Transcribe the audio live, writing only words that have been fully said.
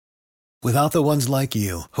Without the ones like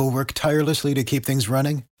you, who work tirelessly to keep things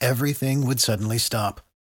running, everything would suddenly stop.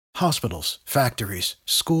 Hospitals, factories,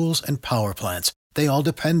 schools, and power plants, they all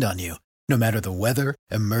depend on you. No matter the weather,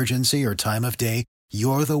 emergency, or time of day,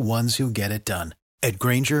 you're the ones who get it done. At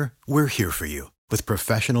Grainger, we're here for you with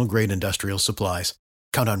professional-grade industrial supplies.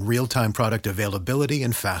 Count on real-time product availability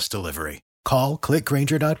and fast delivery. Call,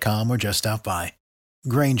 clickgrainger.com, or just stop by.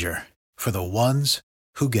 Grainger, for the ones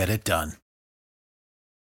who get it done.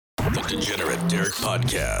 The Degenerate Derek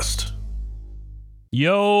Podcast.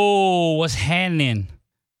 Yo, what's happening?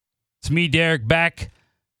 It's me, Derek, back.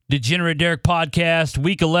 Degenerate Derek Podcast,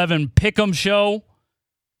 Week 11 Pick'em Show.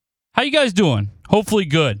 How you guys doing? Hopefully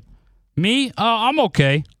good. Me, I'm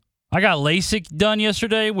okay. I got LASIK done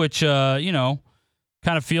yesterday, which, kind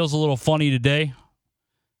of feels a little funny today.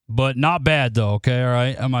 But not bad, though, okay? All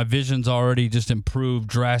right? And my vision's already just improved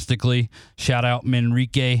drastically. Shout out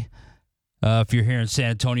Manrique. If you're here in San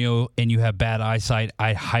Antonio and you have bad eyesight,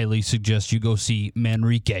 I highly suggest you go see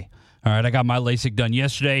Manrique. All right, I got my LASIK done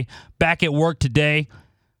yesterday. Back at work today.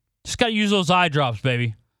 Just got to use those eye drops,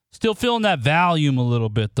 baby. Still feeling that volume a little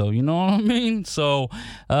bit, though. You know what I mean? So,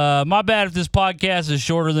 my bad if this podcast is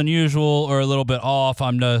shorter than usual or a little bit off.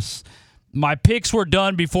 My picks were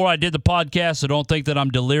done before I did the podcast, so don't think that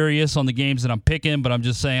I'm delirious on the games that I'm picking, but I'm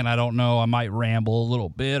just saying I don't know. I might ramble a little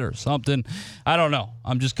bit or something. I don't know.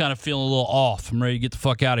 I'm just kind of feeling a little off. I'm ready to get the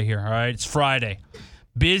fuck out of here, all right? It's Friday.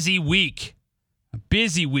 Busy week.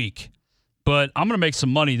 But I'm going to make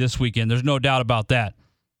some money this weekend. There's no doubt about that.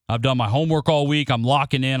 I've done my homework all week. I'm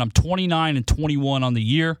locking in. I'm 29-21 on the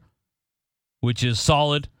year, which is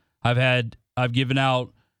solid. I've given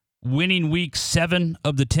out winning week 7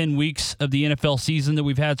 of the 10 weeks of the NFL season that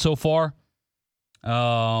we've had so far.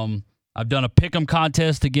 I've done a pick'em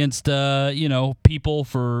contest against, people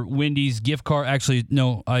for Wendy's gift card. Actually,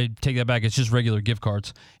 no, I take that back. It's just regular gift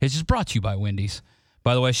cards. It's just brought to you by Wendy's.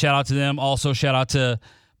 By the way, shout out to them. Also, shout out to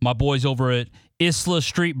my boys over at Isla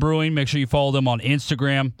Street Brewing. Make sure you follow them on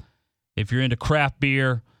Instagram. If you're into craft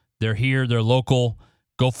beer, they're here. They're local.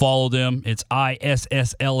 Go follow them. It's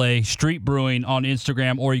ISSLA Street Brewing on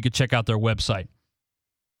Instagram, or you can check out their website.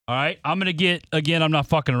 All right. I'm not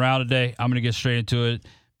fucking around today. I'm going to get straight into it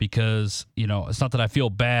because, it's not that I feel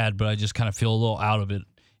bad, but I just kind of feel a little out of it,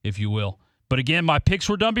 if you will. But again, my picks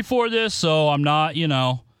were done before this, so I'm not,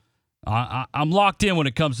 I'm locked in when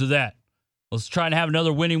it comes to that. Let's try and have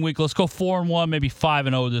another winning week. Let's go 4-1, maybe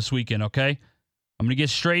 5-0 this weekend, okay? I'm going to get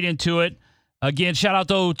straight into it. Again, shout out,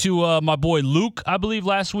 though, to my boy Luke, I believe,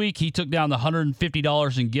 last week. He took down the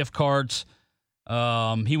 $150 in gift cards.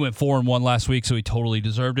 He went 4-1 last week, so he totally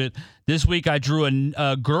deserved it. This week, I drew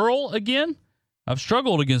a girl again. I've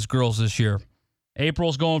struggled against girls this year.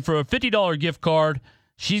 April's going for a $50 gift card.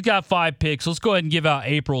 She's got 5 picks. Let's go ahead and give out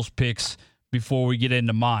April's picks before we get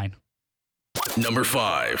into mine. Number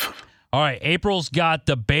 5. All right, April's got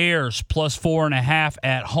the Bears plus 4.5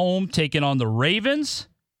 at home, taking on the Ravens.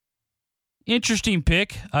 Interesting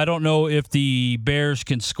pick. I don't know if the Bears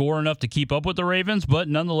can score enough to keep up with the Ravens, but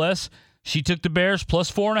nonetheless, she took the Bears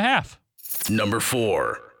plus 4.5. Number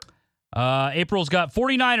 4. April's got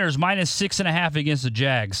 49ers minus 6.5 against the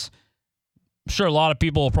Jags. I'm sure a lot of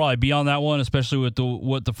people will probably be on that one, especially with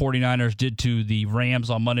what the 49ers did to the Rams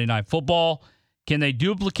on Monday Night Football. Can they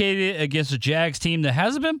duplicate it against a Jags team that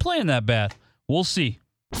hasn't been playing that bad? We'll see.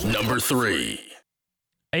 Number 3.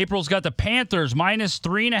 April's got the Panthers minus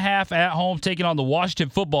 3.5 at home taking on the Washington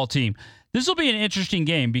football team. This will be an interesting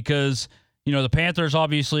game because, the Panthers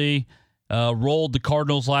obviously rolled the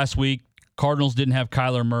Cardinals last week. Cardinals didn't have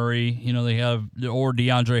Kyler Murray, they have, or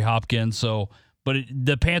DeAndre Hopkins. But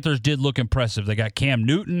the Panthers did look impressive. They got Cam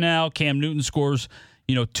Newton now. Cam Newton scores,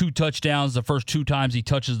 2 touchdowns the first 2 times he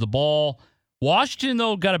touches the ball. Washington,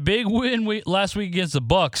 though, got a big win last week against the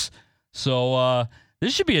Bucs. So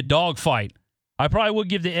this should be a dogfight. I probably would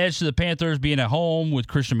give the edge to the Panthers being at home with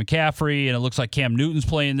Christian McCaffrey, and it looks like Cam Newton's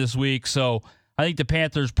playing this week. So I think the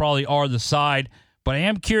Panthers probably are the side. But I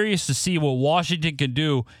am curious to see what Washington can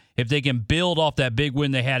do if they can build off that big win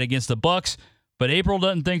they had against the Bucs. But April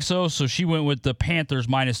doesn't think so she went with the Panthers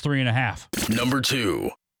minus 3.5. Number 2.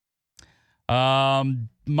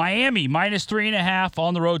 Miami minus 3.5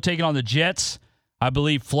 on the road taking on the Jets. I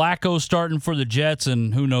believe Flacco's starting for the Jets,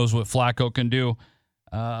 and who knows what Flacco can do.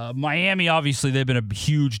 Miami, obviously, they've been a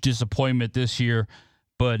huge disappointment this year,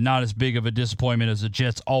 but not as big of a disappointment as the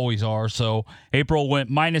Jets always are. So April went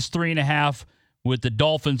minus 3.5 with the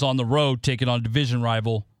Dolphins on the road taking on division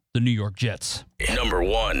rival, the New York Jets. Number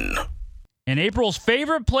 1. And April's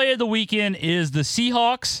favorite play of the weekend is the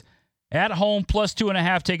Seahawks at home plus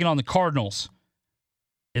 2.5 taking on the Cardinals.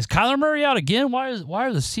 Is Kyler Murray out again? Why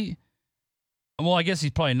are the Well, I guess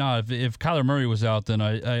he's probably not. If Kyler Murray was out, then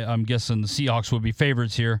I'm guessing the Seahawks would be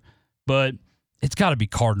favorites here. But it's got to be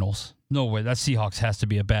Cardinals. No way. That Seahawks has to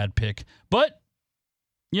be a bad pick. But,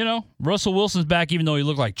 Russell Wilson's back, even though he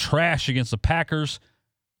looked like trash against the Packers.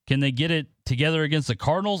 Can they get it together against the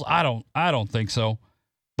Cardinals? I don't think so.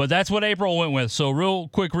 But that's what April went with. So real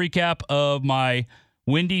quick recap of my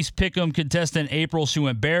Wendy's Pick'em contestant April. She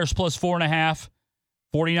went Bears plus 4.5.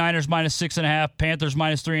 49ers minus 6.5, Panthers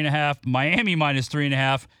minus 3.5, Miami minus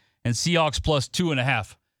 3.5, and Seahawks plus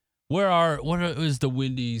 2.5. What is the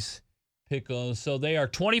Wendy's pick'em? So they are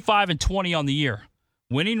 25-20 on the year.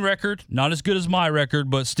 Winning record, not as good as my record,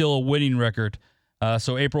 but still a winning record.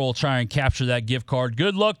 So April will try and capture that gift card.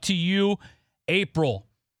 Good luck to you, April.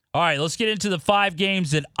 All right, let's get into the 5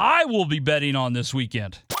 games that I will be betting on this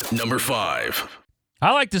weekend. Number 5.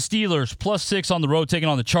 I like the Steelers plus 6 on the road taking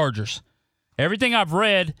on the Chargers. Everything I've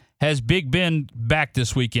read has Big Ben back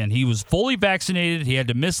this weekend. He was fully vaccinated. He had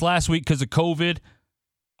to miss last week because of COVID.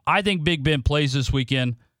 I think Big Ben plays this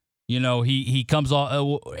weekend. He comes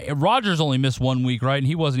off. Rodgers only missed 1 week, right? And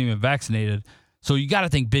he wasn't even vaccinated. So you got to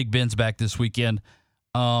think Big Ben's back this weekend.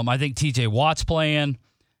 I think TJ Watt's playing.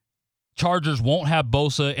 Chargers won't have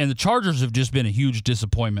Bosa. And the Chargers have just been a huge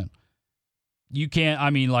disappointment.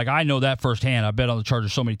 I know that firsthand. I bet on the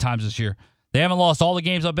Chargers so many times this year. They haven't lost all the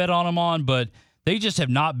games I bet on them on, but they just have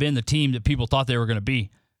not been the team that people thought they were going to be.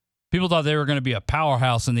 People thought they were going to be a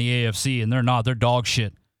powerhouse in the AFC, and they're not. They're dog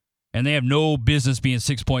shit. And they have no business being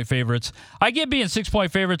 6-point favorites. I get being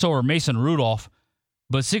 6-point favorites over Mason Rudolph,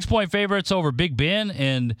 but 6-point favorites over Big Ben,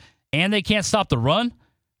 and they can't stop the run.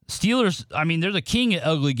 Steelers, they're the king at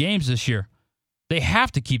ugly games this year. They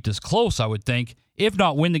have to keep this close, I would think, if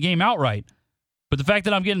not win the game outright. But the fact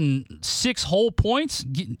that I'm getting 6 whole points,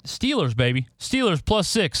 Steelers, baby. Steelers plus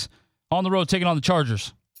 6 on the road taking on the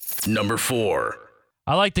Chargers. Number 4.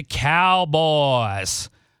 I like the Cowboys.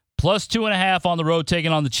 Plus 2.5 on the road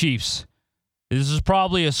taking on the Chiefs. This is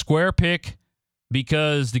probably a square pick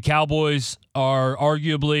because the Cowboys are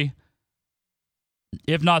arguably,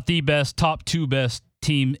 if not the best, top 2 best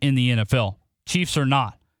team in the NFL. Chiefs are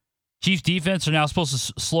not. Chiefs defense are now supposed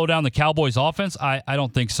to slow down the Cowboys offense? I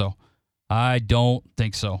don't think so. I don't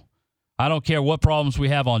think so. I don't care what problems we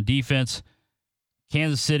have on defense.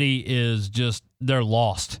 Kansas City is just, they're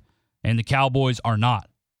lost. And the Cowboys are not.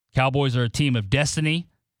 Cowboys are a team of destiny.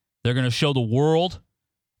 They're going to show the world.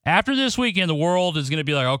 After this weekend, the world is going to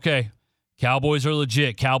be like, okay, Cowboys are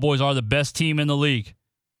legit. Cowboys are the best team in the league.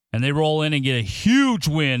 And they roll in and get a huge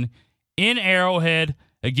win in Arrowhead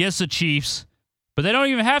against the Chiefs. But they don't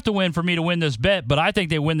even have to win for me to win this bet, but I think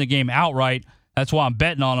they win the game outright. That's why I'm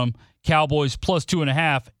betting on them. Cowboys plus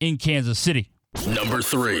 2.5 in Kansas City. Number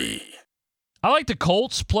 3. I like the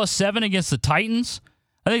Colts plus 7 against the Titans.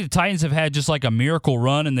 I think the Titans have had just like a miracle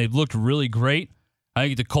run, and they've looked really great. I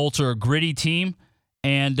think the Colts are a gritty team,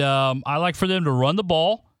 and I like for them to run the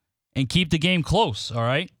ball and keep the game close, all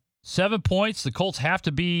right? 7 points. The Colts have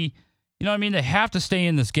to be, they have to stay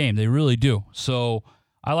in this game. They really do. So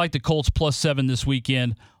I like the Colts plus 7 this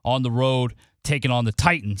weekend on the road, taking on the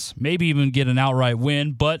Titans. Maybe even get an outright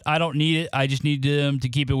win, but I don't need it. I just need them to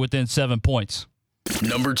keep it within 7 points.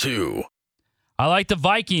 Number 2. I like the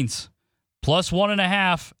Vikings. Plus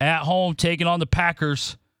 1.5 at home, taking on the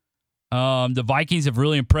Packers. The Vikings have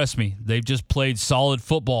really impressed me. They've just played solid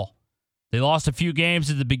football. They lost a few games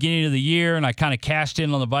at the beginning of the year, and I kind of cashed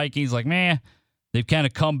in on the Vikings like, they've kind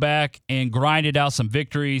of come back and grinded out some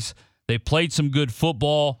victories. They played some good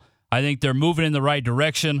football. I think they're moving in the right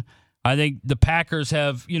direction. I think the Packers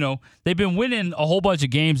have, they've been winning a whole bunch of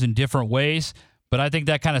games in different ways, but I think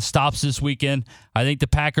that kind of stops this weekend. I think the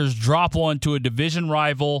Packers drop one to a division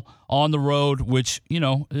rival on the road, which,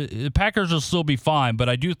 the Packers will still be fine, but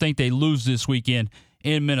I do think they lose this weekend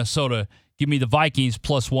in Minnesota. Give me the Vikings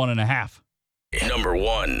plus 1.5. Number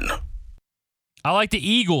 1. I like the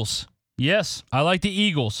Eagles. Yes, I like the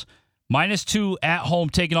Eagles. -2 at home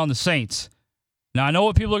taking on the Saints. Now, I know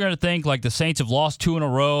what people are going to think, like the Saints have lost 2 in a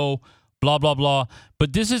row, blah, blah, blah,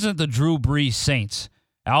 but this isn't the Drew Brees Saints.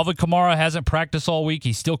 Alvin Kamara hasn't practiced all week.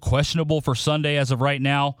 He's still questionable for Sunday as of right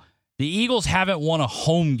now. The Eagles haven't won a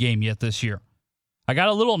home game yet this year. I got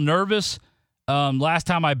a little nervous last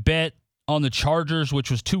time I bet on the Chargers,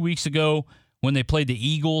 which was 2 weeks ago when they played the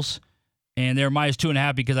Eagles, and they're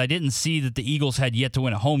 -2.5 because I didn't see that the Eagles had yet to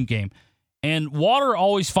win a home game. And water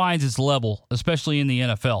always finds its level, especially in the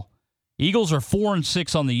NFL. Eagles are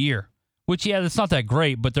 4-6 on the year, which, that's not that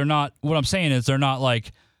great, but they're not, what I'm saying is they're not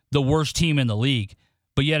like the worst team in the league.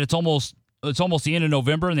 But yet it's almost the end of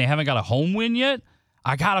November and they haven't got a home win yet.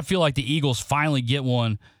 I got to feel like the Eagles finally get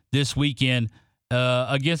one this weekend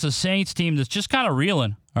against a Saints team that's just kind of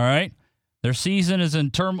reeling, all right? Their season is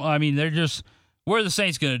in turmoil. I mean, what are the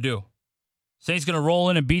Saints going to do? Saints going to roll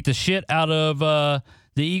in and beat the shit out of the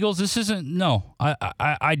Eagles? This isn't, no.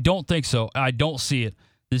 I don't think so. I don't see it.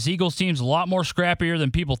 This Eagles team's a lot more scrappier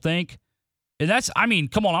than people think.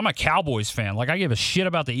 And come on, I'm a Cowboys fan. Like, I give a shit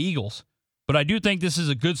about the Eagles. But I do think this is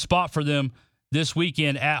a good spot for them this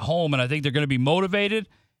weekend at home, and I think they're going to be motivated,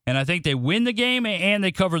 and I think they win the game, and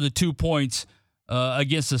they cover the 2 points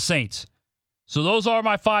against the Saints. So those are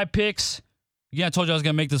my 5 picks. Again, I told you I was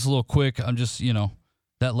going to make this a little quick. I'm just,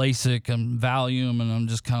 that LASIK and Valium, and I'm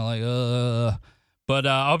just kind of like, But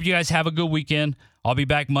I hope you guys have a good weekend. I'll be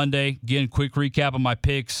back Monday. Again, quick recap of my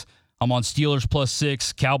picks. I'm on Steelers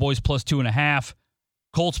 +6, Cowboys +2.5,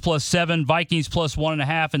 Colts +7, Vikings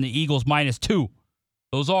 +1.5, and the Eagles -2.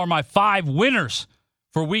 Those are my 5 winners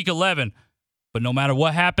for Week 11. But no matter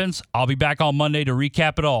what happens, I'll be back on Monday to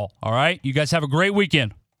recap it all. All right? You guys have a great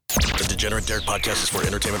weekend. The Degenerate Derek podcast is for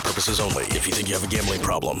entertainment purposes only. If you think you have a gambling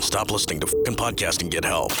problem, stop listening to fucking podcast and get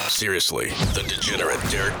help. Seriously. The Degenerate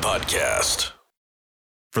Derek podcast.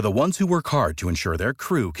 For the ones who work hard to ensure their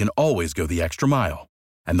crew can always go the extra mile,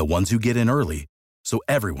 and the ones who get in early so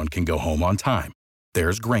everyone can go home on time,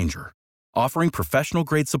 there's Grainger, offering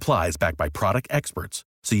professional-grade supplies backed by product experts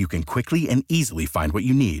so you can quickly and easily find what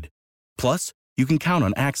you need. Plus, you can count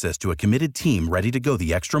on access to a committed team ready to go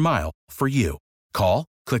the extra mile for you. Call,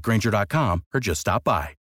 click Grainger.com, or just stop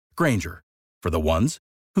by. Grainger, for the ones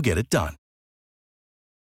who get it done.